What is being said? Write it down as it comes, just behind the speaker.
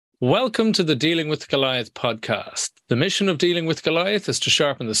Welcome to the Dealing with Goliath podcast. The mission of Dealing with Goliath is to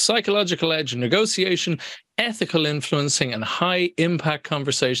sharpen the psychological edge in negotiation, ethical influencing, and high-impact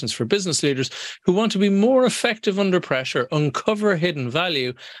conversations for business leaders who want to be more effective under pressure, uncover hidden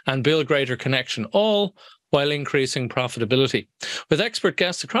value, and build greater connection, all while increasing profitability. With expert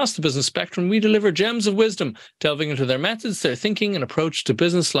guests across the business spectrum, we deliver gems of wisdom, delving into their methods, their thinking, and approach to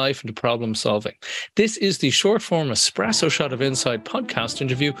business life and to problem solving. This is the short-form espresso shot of insight podcast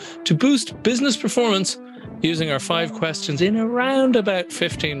interview to boost business performance using our 5 questions in around about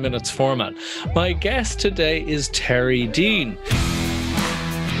 15 minutes format. My guest today is Terry Dean.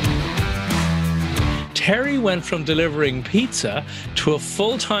 Terry went from delivering pizza to a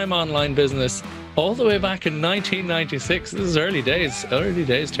full-time online business all the way back in 1996. This is early days,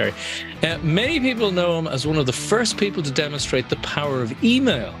 Terry. Many people know him as one of the first people to demonstrate the power of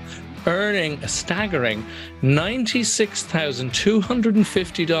email, earning a staggering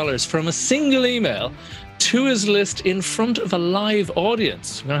 $96,250 from a single email to his list in front of a live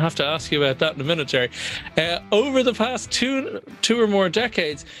audience. I'm going to have to ask you about that in a minute, Terry. Over the past two or more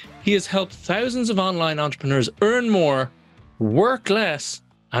decades, he has helped thousands of online entrepreneurs earn more, work less,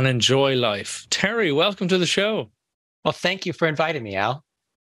 and enjoy life. Terry, welcome to the show. Well, thank you for inviting me, Al.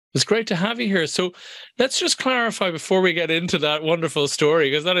 It's great to have you here. So let's just clarify before we get into that wonderful story,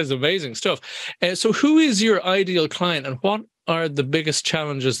 because that is amazing stuff. So who is your ideal client and what are the biggest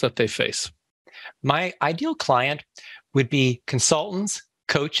challenges that they face? My ideal client would be consultants,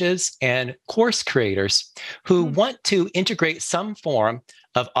 coaches, and course creators who want to integrate some form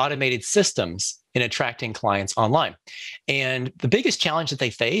of automated systems in attracting clients online. And the biggest challenge that they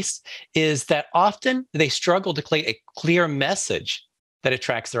face is that often they struggle to create a clear message that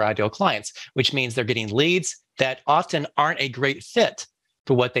attracts their ideal clients, which means they're getting leads that often aren't a great fit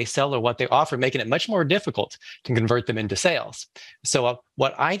for what they sell or what they offer, making it much more difficult to convert them into sales. So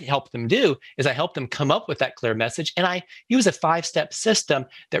what I help them do is I help them come up with that clear message, and I use a 5-step system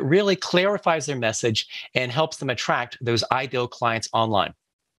that really clarifies their message and helps them attract those ideal clients online.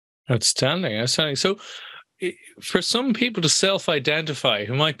 Outstanding. So for some people to self-identify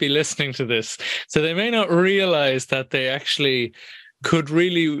who might be listening to this, so they may not realize that they actually could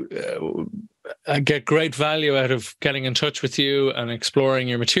really get great value out of getting in touch with you and exploring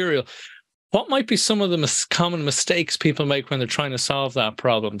your material. What might be some of the common mistakes people make when they're trying to solve that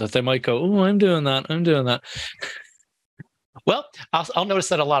problem, that they might go, oh, I'm doing that. Well, I'll notice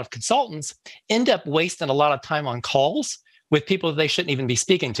that a lot of consultants end up wasting a lot of time on calls with people they shouldn't even be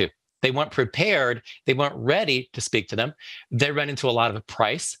speaking to. They weren't prepared. They weren't ready to speak to them. They run into a lot of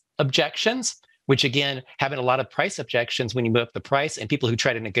price objections, which again, having a lot of price objections when you move up the price and people who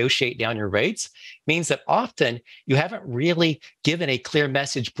try to negotiate down your rates means that often you haven't really given a clear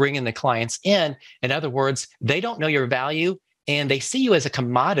message bringing the clients in. In other words, they don't know your value and they see you as a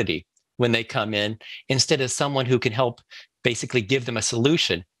commodity when they come in instead of someone who can help basically give them a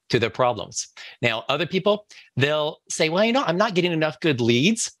solution to their problems. Now, other people, they'll say, well, I'm not getting enough good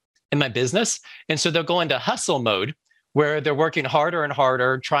leads in my business. And so they'll go into hustle mode where they're working harder and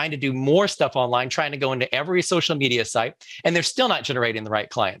harder, trying to do more stuff online, trying to go into every social media site, and they're still not generating the right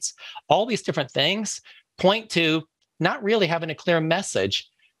clients. All these different things point to not really having a clear message.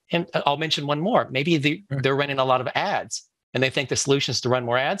 And I'll mention one more. Maybe they're running a lot of ads and they think the solution is to run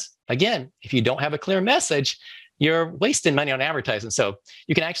more ads. Again, if you don't have a clear message, you're wasting money on advertising. So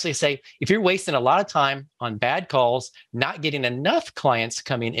you can actually say, if you're wasting a lot of time on bad calls, not getting enough clients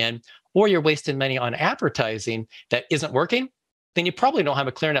coming in, or you're wasting money on advertising that isn't working, then you probably don't have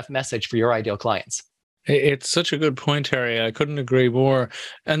a clear enough message for your ideal clients. It's such a good point, Harry. I couldn't agree more.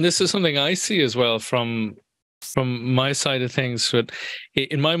 And this is something I see as well from my side of things. But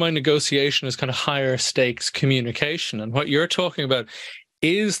in my mind, negotiation is kind of higher stakes communication. And what you're talking about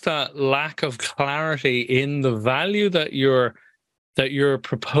is that lack of clarity in the value that you're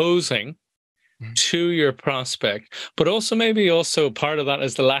proposing to your prospect, but also maybe part of that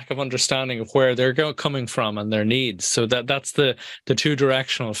is the lack of understanding of where they're coming from and their needs. So that's the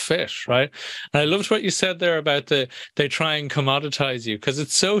two-directional fit, right? And I loved what you said there about they try and commoditize you, because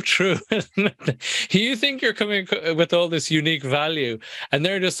it's so true, isn't it? You think you're coming with all this unique value, and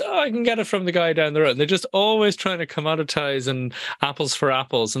they're just, I can get it from the guy down the road. They're just always trying to commoditize and apples for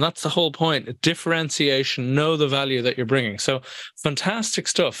apples, and that's the whole point. Differentiation, know the value that you're bringing. So fantastic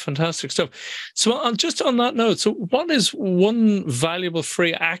stuff. So just on that note, so what is one valuable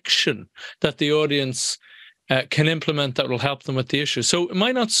free action that the audience can implement that will help them with the issue? So it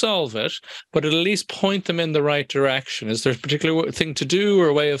might not solve it, but it'll at least point them in the right direction. Is there a particular thing to do or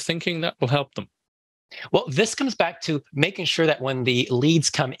a way of thinking that will help them? Well, this comes back to making sure that when the leads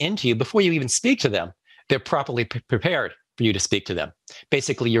come into you, before you even speak to them, they're properly prepared. for you to speak to them.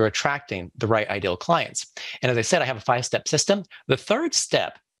 Basically, you're attracting the right ideal clients. And as I said, I have a 5-step system. The third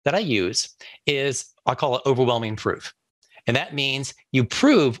step that I use is, I call it overwhelming proof. And that means you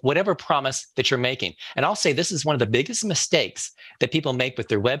prove whatever promise that you're making. And I'll say this is one of the biggest mistakes that people make with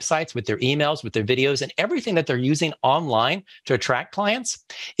their websites, with their emails, with their videos, and everything that they're using online to attract clients,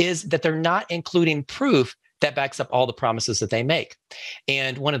 is that they're not including proof that backs up all the promises that they make.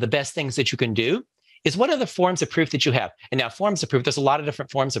 And one of the best things that you can do is, what are the forms of proof that you have? And now, forms of proof, there's a lot of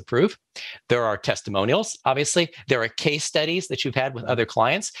different forms of proof. There are testimonials, obviously. There are case studies that you've had with other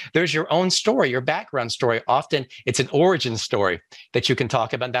clients. There's your own story, your background story. Often it's an origin story that you can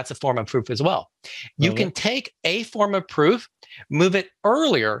talk about. That's a form of proof as well. You can take a form of proof, move it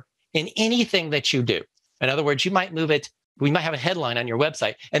earlier in anything that you do. In other words, you might move it. We might have a headline on your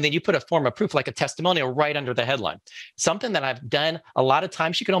website, and then you put a form of proof like a testimonial right under the headline. Something that I've done a lot of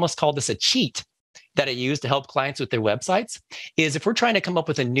times, you can almost call this a cheat, that I use to help clients with their websites, is if we're trying to come up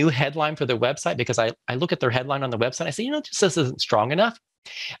with a new headline for their website, because I look at their headline on the website, I say, just this isn't strong enough.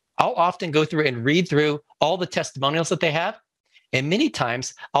 I'll often go through and read through all the testimonials that they have. And many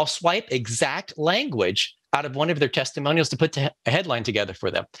times I'll swipe exact language out of one of their testimonials to put a headline together for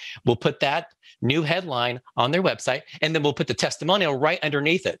them. We'll put that new headline on their website, and then we'll put the testimonial right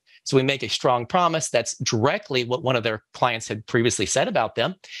underneath it. So we make a strong promise that's directly what one of their clients had previously said about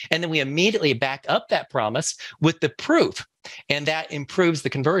them. And then we immediately back up that promise with the proof, and that improves the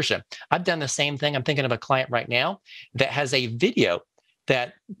conversion. I've done the same thing. I'm thinking of a client right now that has a video.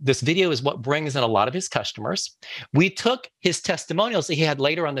 That this video is what brings in a lot of his customers. We took his testimonials that he had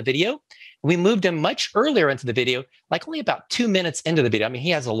later on the video. We moved him much earlier into the video, like only about 2 minutes into the video. I mean,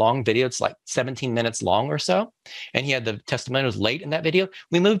 he has a long video. It's like 17 minutes long or so. And he had the testimonials late in that video.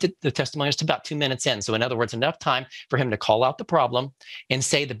 We moved the testimonials to about 2 minutes in. So in other words, enough time for him to call out the problem and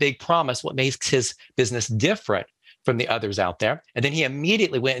say the big promise, what makes his business different from the others out there. And then he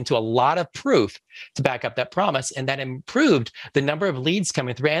immediately went into a lot of proof to back up that promise. And that improved the number of leads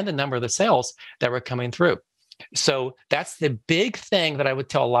coming through and the number of the sales that were coming through. So that's the big thing that I would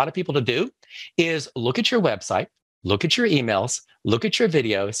tell a lot of people to do, is look at your website, look at your emails, look at your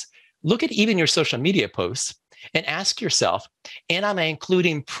videos, look at even your social media posts, and ask yourself, and am I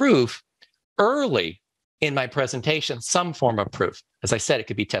including proof early in my presentation, some form of proof? As I said, it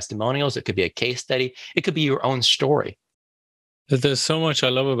could be testimonials, it could be a case study, it could be your own story. There's so much I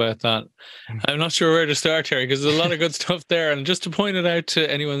love about that. I'm not sure where to start, Terry, because there's a lot of good stuff there. And just to point it out to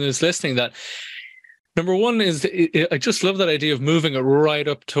anyone who's listening, that number one is, I just love that idea of moving it right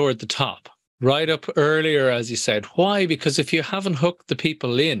up toward the top, right up earlier, as you said. Why? Because if you haven't hooked the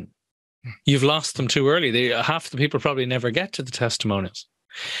people in, you've lost them too early. Half the people probably never get to the testimonials.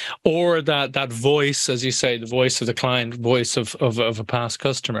 Or that voice, as you say, the voice of the client, voice of a past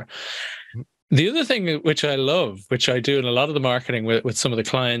customer. The other thing which I love, which I do in a lot of the marketing with some of the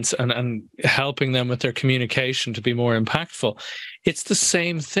clients and helping them with their communication to be more impactful, it's the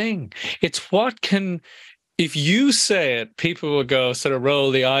same thing. It's if you say it, people will go sort of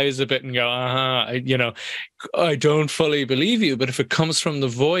roll the eyes a bit and go, I don't fully believe you. But if it comes from the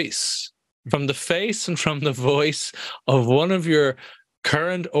voice, from the face and from the voice of one of your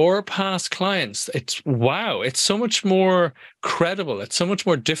current or past clients, it's so much more credible. It's so much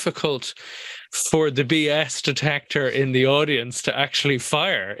more difficult for the BS detector in the audience to actually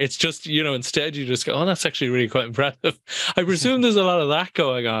fire. It's just, instead you just go, oh, that's actually really quite impressive. I presume there's a lot of that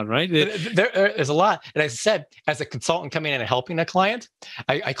going on, right? There's a lot. And as I said, as a consultant coming in and helping a client,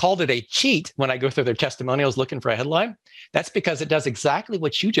 I called it a cheat when I go through their testimonials looking for a headline. That's because it does exactly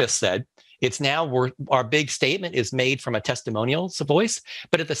what you just said. It's now our big statement is made from a testimonials voice.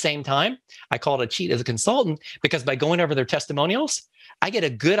 But at the same time, I call it a cheat as a consultant, because by going over their testimonials, I get a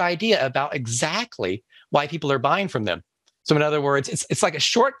good idea about exactly why people are buying from them. So in other words, it's like a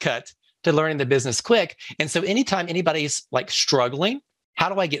shortcut to learning the business quick. And so anytime anybody's like struggling, how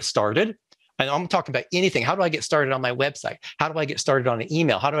do I get started? And I'm talking about anything. How do I get started on my website? How do I get started on an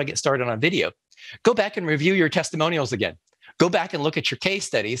email? How do I get started on a video? Go back and review your testimonials again. Go back and look at your case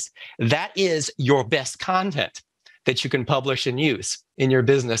studies. That is your best content that you can publish and use in your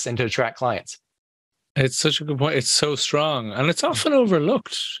business and to attract clients. It's such a good point. It's so strong, and it's often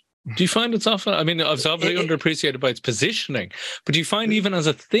overlooked. Do you find it's often, it's obviously underappreciated by its positioning, but do you find even as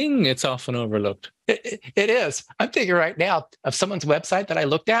a thing, it's often overlooked? It is. I'm thinking right now of someone's website that I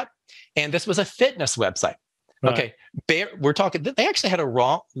looked at, and this was a fitness website. Right. Okay. We're talking, they actually had a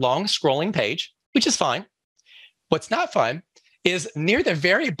long scrolling page, which is fine. What's not fun is near the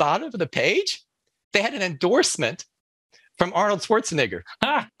very bottom of the page, they had an endorsement from Arnold Schwarzenegger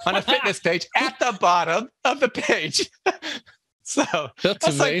on a fitness page at the bottom of the page. So that's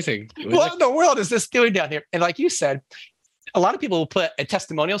amazing. Like, what in the world is this doing down here? And like you said, A lot of people will put a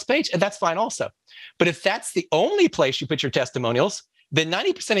testimonials page, and that's fine also. But if that's the only place you put your testimonials, then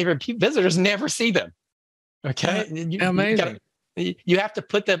 90% of your visitors never see them. Okay. Amazing. You have to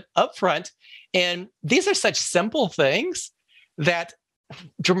put them up front. And these are such simple things that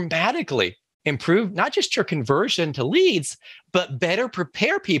dramatically improve not just your conversion to leads, but better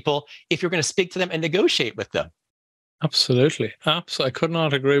prepare people if you're going to speak to them and negotiate with them. Absolutely. Absolutely. I could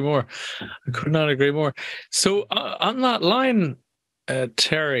not agree more. I could not agree more. So on that line,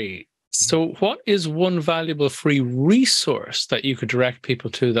 Terry, so what is one valuable free resource that you could direct people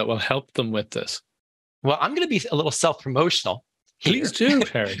to that will help them with this? Well, I'm going to be a little self-promotional here. Please do,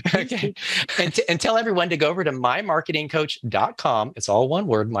 Terry. Okay. And tell everyone to go over to mymarketingcoach.com. It's all one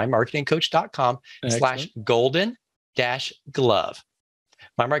word, mymarketingcoach.com/golden-glove.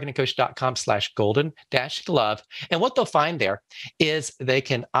 mymarketingcoach.com/golden-glove. And what they'll find there is they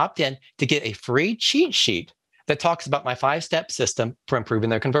can opt in to get a free cheat sheet that talks about my 5-step system for improving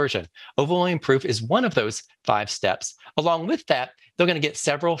their conversion. Overwhelming proof is one of those 5 steps. Along with that, they're going to get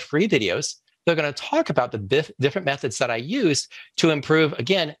several free videos. They're going to talk about the different methods that I use to improve,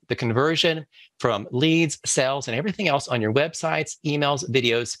 again, the conversion from leads, sales, and everything else on your websites, emails,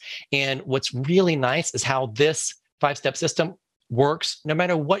 videos. And what's really nice is how this 5-step system works no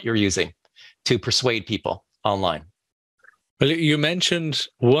matter what you're using to persuade people online. Well, you mentioned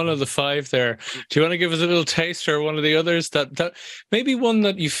one of the 5 there. Do you want to give us a little taster of one of the others? That maybe one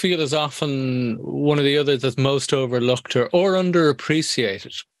that you feel is often one of the others that's most overlooked or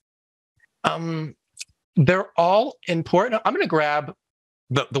underappreciated? They're all important. I'm going to grab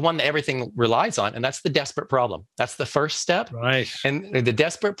the one that everything relies on, and that's the desperate problem. That's the first step. Right. And the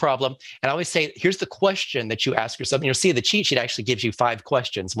desperate problem. And I always say, here's the question that you ask yourself. And you'll see the cheat sheet actually gives you 5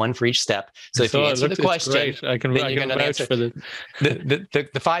 questions, one for each step. So if you answer the question, I can vouch for this.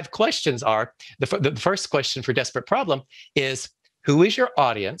 The 5 questions are, the first question for desperate problem is, who is your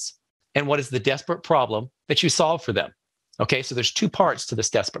audience and what is the desperate problem that you solve for them? Okay, so there's 2 parts to this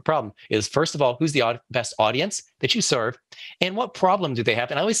desperate problem. Is first of all, who's the best audience that you serve, and what problem do they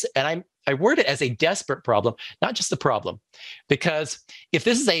have? And I word it as a desperate problem, not just a problem, because if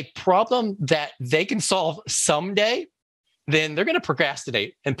this is a problem that they can solve someday, then they're going to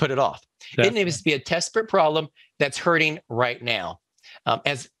procrastinate and put it off. Definitely. It needs to be a desperate problem that's hurting right now.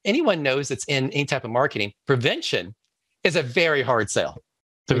 As anyone knows that's in any type of marketing, prevention is a very hard sell.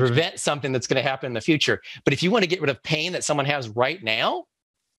 To prevent something that's going to happen in the future. But if you want to get rid of pain that someone has right now,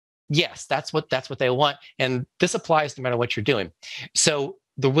 yes, that's what they want. And this applies no matter what you're doing. So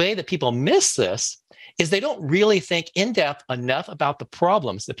the way that people miss this is they don't really think in depth enough about the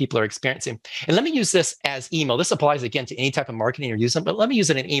problems that people are experiencing. And let me use this as email. This applies again to any type of marketing you're using, but let me use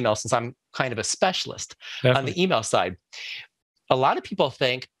it in email since I'm kind of a specialist on the email side. A lot of people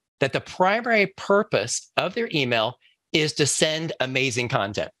think that the primary purpose of their email is to send amazing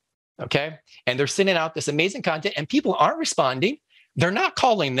content, okay? And they're sending out this amazing content and people aren't responding. They're not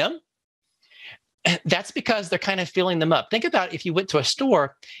calling them. That's because they're kind of filling them up. Think about if you went to a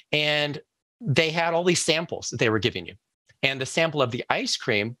store and they had all these samples that they were giving you. And the sample of the ice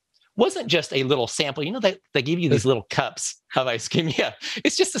cream wasn't just a little sample. You know, they give you these little cups of ice cream. Yeah,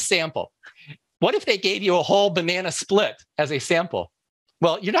 it's just a sample. What if they gave you a whole banana split as a sample?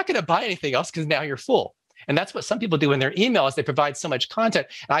 Well, you're not going to buy anything else because now you're full. And that's what some people do in their email is they provide so much content.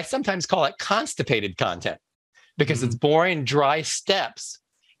 And I sometimes call it constipated content because it's boring, dry steps.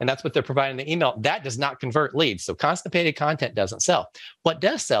 And that's what they're providing in the email. That does not convert leads. So constipated content doesn't sell. What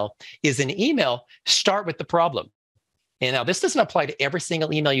does sell is an email, start with the problem. And now this doesn't apply to every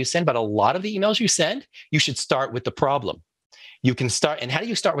single email you send, but a lot of the emails you send, you should start with the problem. You can start, and how do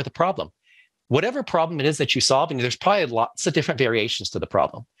you start with the problem? Whatever problem it is that you solve, and there's probably lots of different variations to the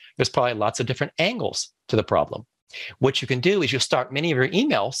problem. There's probably lots of different angles to the problem. What you can do is you'll start many of your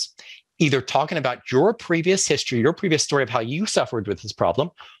emails either talking about your previous history, your previous story of how you suffered with this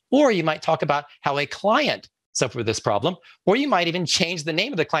problem, or you might talk about how a client suffered with this problem, or you might even change the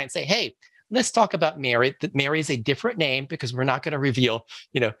name of the client and say, hey, let's talk about Mary. That Mary is a different name because we're not going to reveal,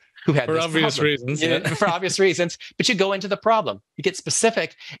 who had this problem. For obvious reasons. Yeah, for obvious reasons. But you go into the problem, you get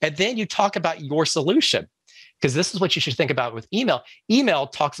specific, and then you talk about your solution. Because this is what you should think about with email. Email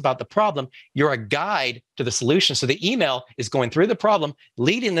talks about the problem. You're a guide to the solution. So the email is going through the problem,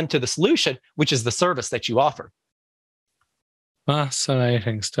 leading them to the solution, which is the service that you offer.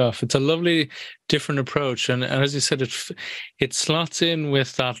 Fascinating stuff. It's a lovely, different approach, and as you said, it slots in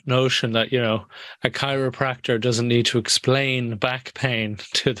with that notion that a chiropractor doesn't need to explain back pain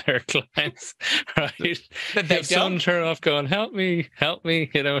to their clients, right? But they Someone don't. turn off, going, "Help me, help me!"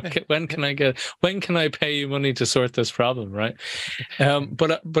 When can I pay you money to sort this problem, right?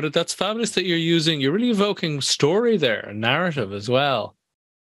 But that's fabulous that you're really evoking story there, and narrative as well,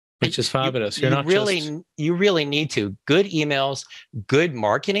 which is fabulous. You're not you really need to. Good emails, good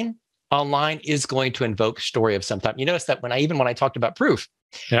marketing online is going to invoke story of some type. You notice that when I talked about proof,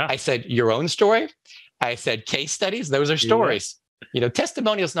 I said your own story, I said case studies. Those are stories.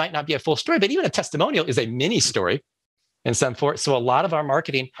 Testimonials might not be a full story, but even a testimonial is a mini story in some form. So a lot of our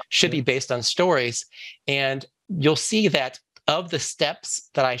marketing should be based on stories, and you'll see that of the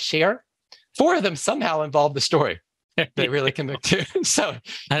steps that I share, 4 of them somehow involve the story. They really commit to. So,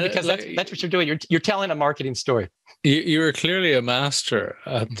 because that's what you're doing. You're telling a marketing story. You are clearly a master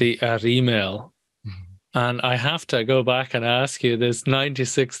at email, and I have to go back and ask you this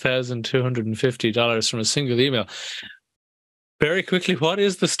 $96,250 from a single email. Very quickly, what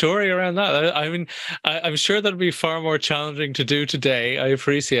is the story around that? I mean, I'm sure that'll be far more challenging to do today. I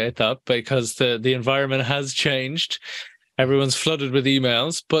appreciate that, because the environment has changed. Everyone's flooded with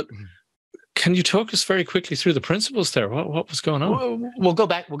emails, but can you talk us very quickly through the principles there? What was going on? We'll go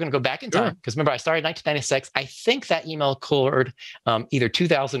back. We're going to go back in time, because remember, I started in 1996. I think that email occurred either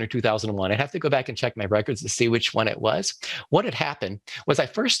 2000 or 2001. I'd have to go back and check my records to see which one it was. What had happened was I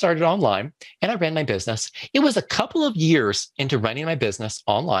first started online and I ran my business. It was a couple of years into running my business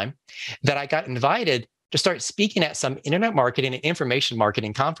online that I got invited to start speaking at some internet marketing and information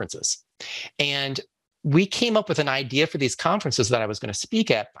marketing conferences. And we came up with an idea for these conferences that I was going to speak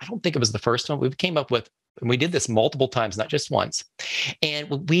at. I don't think it was the first one. We came up with, and we did this multiple times, not just once.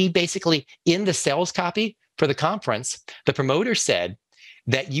 And we basically, in the sales copy for the conference, the promoter said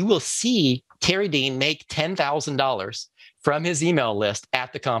that you will see Terry Dean make $10,000 from his email list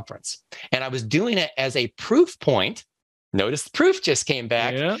at the conference. And I was doing it as a proof point. Notice the proof just came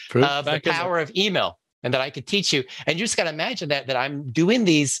back of the power of email, and that I could teach you. And you just got to imagine that I'm doing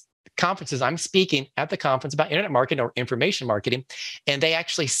these conferences. I'm speaking at the conference about internet marketing or information marketing, and they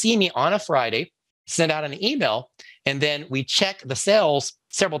actually see me on a Friday, send out an email, and then we check the sales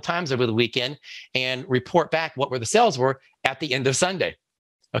several times over the weekend and report back what the sales were at the end of Sunday.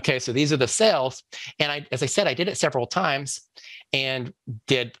 Okay, so these are the sales. And as I said, I did it several times, and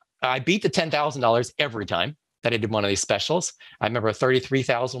I beat the $10,000 every time that I did one of these specials. I remember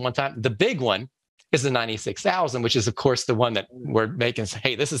 $33,000 one time. The big one is the 96,000, which is, of course, the one that we're making.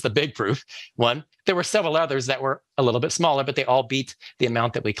 Hey, this is the big proof one. There were several others that were a little bit smaller, but they all beat the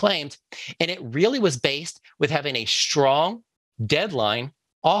amount that we claimed. And it really was based with having a strong deadline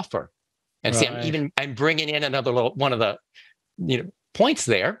offer. And see, I'm bringing in another one of the points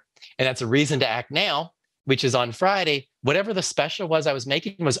there, and that's a reason to act now, which is on Friday. Whatever the special was I was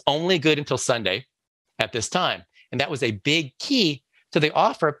making was only good until Sunday at this time, and that was a big key to the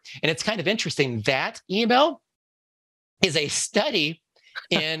offer. And it's kind of interesting. That email is a study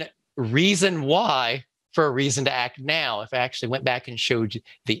in reason why for a reason to act now. If I actually went back and showed you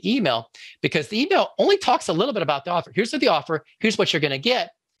the email, because the email only talks a little bit about the offer. Here's the offer. Here's what you're going to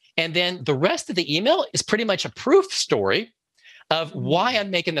get. And then the rest of the email is pretty much a proof story of why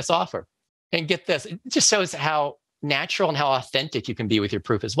I'm making this offer. And get this, it just shows how natural and how authentic you can be with your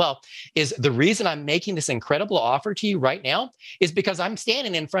proof as well. Is the reason I'm making this incredible offer to you right now is because I'm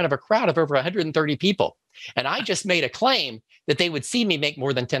standing in front of a crowd of over 130 people. And I just made a claim that they would see me make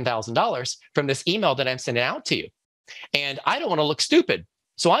more than $10,000 from this email that I'm sending out to you. And I don't want to look stupid.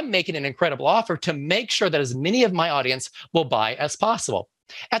 So I'm making an incredible offer to make sure that as many of my audience will buy as possible.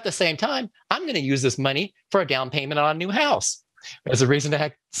 At the same time, I'm going to use this money for a down payment on a new house. As a reason to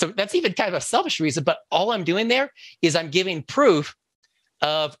hack. So that's even kind of a selfish reason, but all I'm doing there is I'm giving proof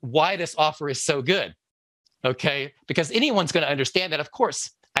of why this offer is so good. Okay. Because anyone's going to understand that. Of course,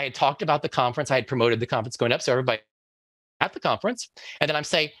 I had talked about the conference. I had promoted the conference going up. So everybody at the conference. And then I'm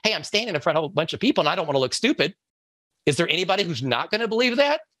saying, hey, I'm standing in front of a bunch of people and I don't want to look stupid. Is there anybody who's not going to believe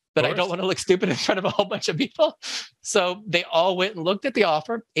that I don't want to look stupid in front of a whole bunch of people? So they all went and looked at the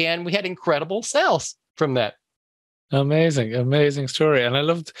offer, and we had incredible sales from that. Amazing story. And I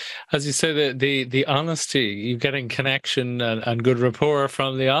loved, as you said, the honesty. You're getting connection and good rapport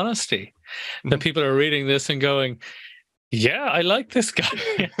from the honesty. That people are reading this and going, yeah, I like this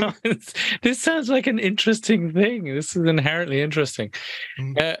guy. This sounds like an interesting thing. This is inherently interesting.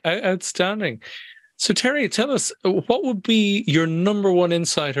 Outstanding. So Terry, tell us, what would be your number one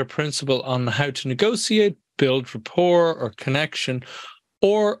insight or principle on how to negotiate, build rapport or connection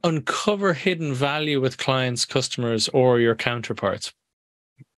or uncover hidden value with clients, customers, or your counterparts?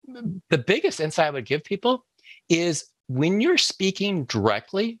 The biggest insight I would give people is when you're speaking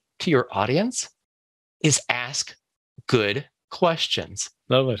directly to your audience, is ask good questions.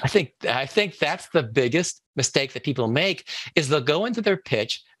 Love it. I think that's the biggest mistake that people make is they'll go into their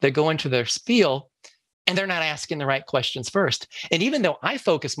pitch, they go into their spiel, and they're not asking the right questions first. And even though I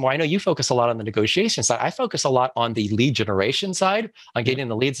focus more, I know you focus a lot on the negotiation side, I focus a lot on the lead generation side, on getting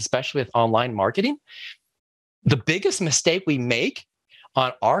the leads, especially with online marketing. The biggest mistake we make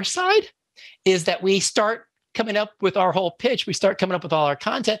on our side is that we start coming up with our whole pitch, we start coming up with all our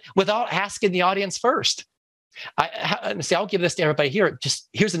content without asking the audience first. I'll give this to everybody here. Just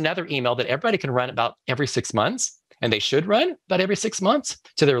here's another email that everybody can run about every 6 months, and they should run about every 6 months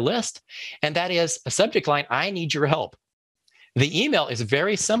to their list. And that is a subject line, I need your help. The email is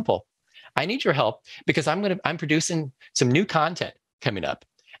very simple. I need your help because I'm producing some new content coming up,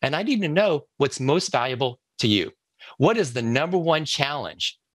 and I need to know what's most valuable to you. What is the number one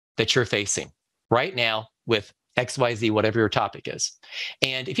challenge that you're facing right now with XYZ, whatever your topic is?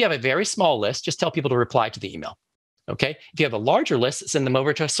 And if you have a very small list, just tell people to reply to the email. Okay. If you have a larger list, send them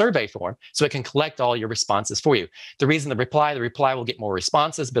over to a survey form so it can collect all your responses for you. The reason the reply will get more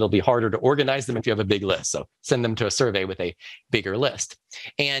responses, but it'll be harder to organize them if you have a big list. So send them to a survey with a bigger list.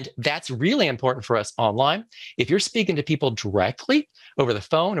 And that's really important for us online. If you're speaking to people directly over the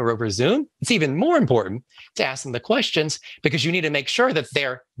phone or over Zoom, it's even more important to ask them the questions because you need to make sure that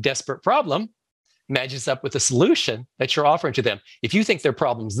their desperate problem matches up with the solution that you're offering to them. If you think their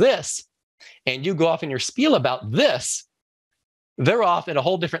problem's this, and you go off in your spiel about this, they're off in a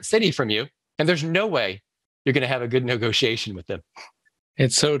whole different city from you, and there's no way you're going to have a good negotiation with them.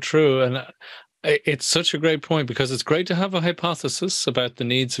 It's so true. And it's such a great point because it's great to have a hypothesis about the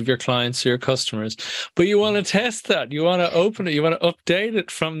needs of your clients or your customers, but you want to test that. You want to open it. You want to update it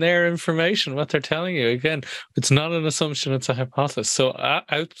from their information, what they're telling you. Again, it's not an assumption, it's a hypothesis. So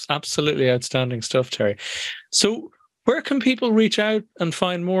absolutely outstanding stuff, Terry. So where can people reach out and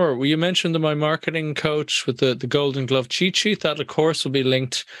find more? Well, you mentioned the My Marketing Coach with the Golden Glove cheat sheet. That, of course, will be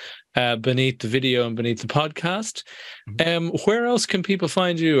linked beneath the video and beneath the podcast. Where else can people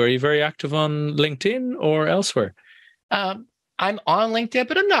find you? Are you very active on LinkedIn or elsewhere? I'm on LinkedIn,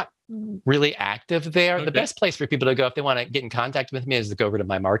 but I'm not really active there. Okay. The best place for people to go if they want to get in contact with me is to go over to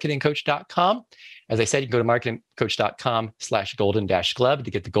mymarketingcoach.com. As I said, you can go to marketingcoach.com/golden-glove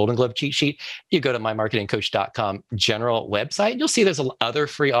to get the Golden Glove cheat sheet. You go to mymarketingcoach.com general website, and you'll see there's other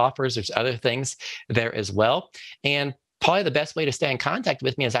free offers. There's other things there as well. And probably the best way to stay in contact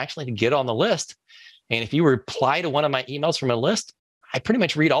with me is actually to get on the list. And if you reply to one of my emails from a list, I pretty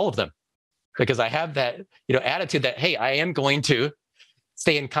much read all of them because I have that, attitude that, hey, I am going to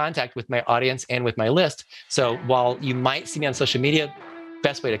stay in contact with my audience and with my list. So while you might see me on social media,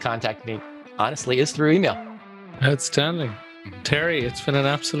 best way to contact me, honestly, is through email. Outstanding. Terry, it's been an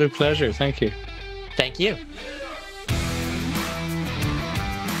absolute pleasure. Thank you. Thank you.